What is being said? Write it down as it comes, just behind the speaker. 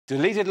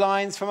Deleted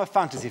lines from a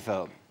fantasy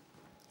film.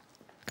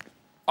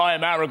 I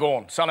am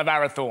Aragorn, son of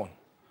Arathorn,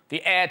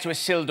 the heir to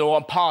Isildur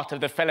and part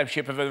of the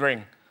Fellowship of the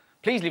Ring.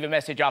 Please leave a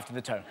message after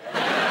the tone.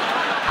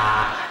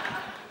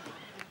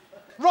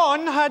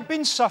 Ron had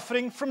been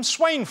suffering from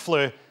swine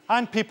flu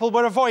and people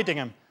were avoiding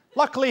him.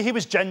 Luckily, he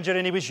was ginger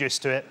and he was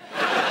used to it.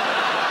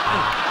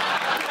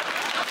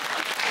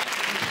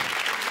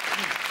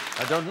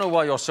 I don't know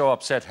why you're so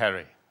upset,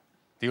 Harry.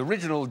 The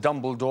original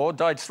Dumbledore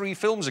died 3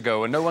 films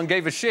ago and no one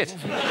gave a shit.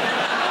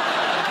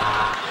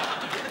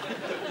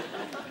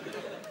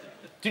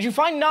 Did you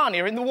find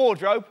Narnia in the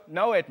wardrobe?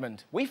 No,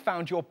 Edmund. We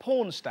found your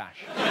porn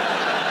stash.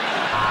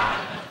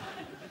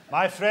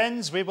 My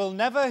friends, we will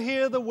never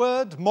hear the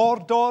word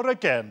Mordor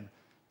again.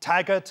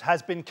 Taggart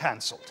has been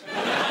cancelled.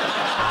 No,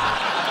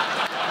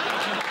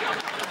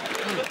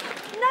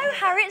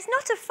 Harry, it's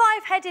not a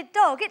 5-headed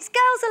dog. It's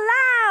girls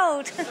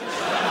allowed.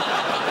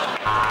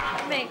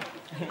 Me.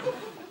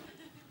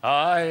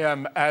 I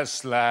am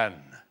Aslan,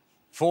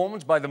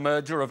 formed by the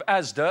merger of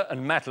Asda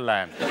and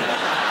Matalan.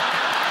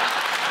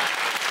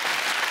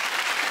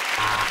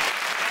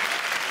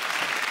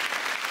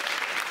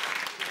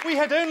 We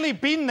had only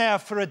been there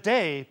for a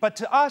day, but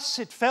to us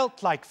it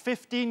felt like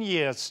 15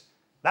 years.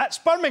 That's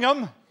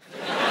Birmingham.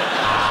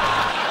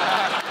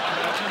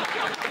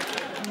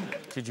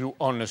 Did you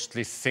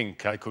honestly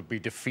think I could be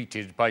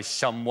defeated by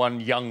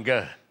someone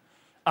younger?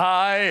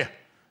 I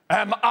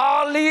am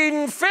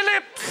Arlene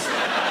Phillips!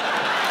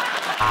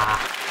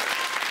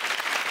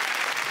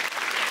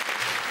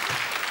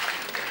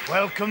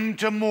 Welcome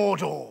to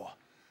Mordor,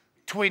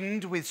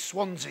 twinned with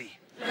Swansea.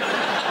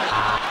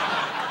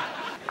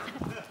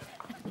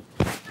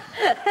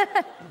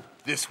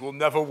 This will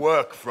never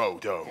work,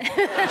 Frodo.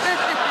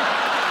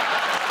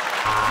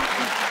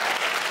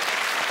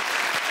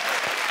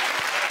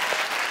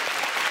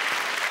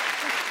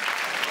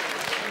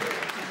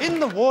 In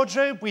the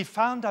wardrobe, we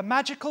found a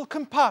magical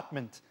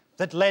compartment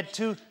that led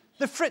to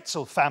the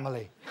Fritzl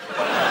family.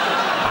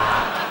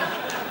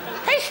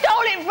 He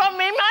stole it from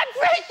me, my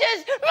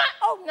precious...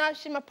 Oh, no,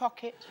 it's in my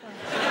pocket.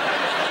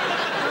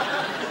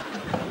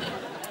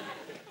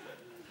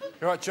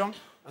 You all right, John?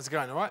 How's it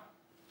going, all right?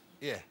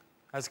 Yeah.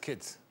 How's the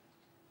kids?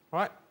 All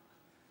right?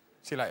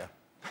 See you later.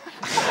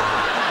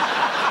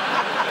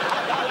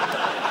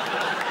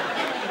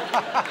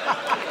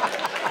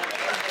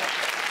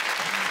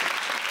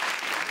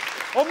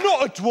 I'm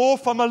not a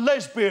dwarf, I'm a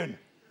lesbian.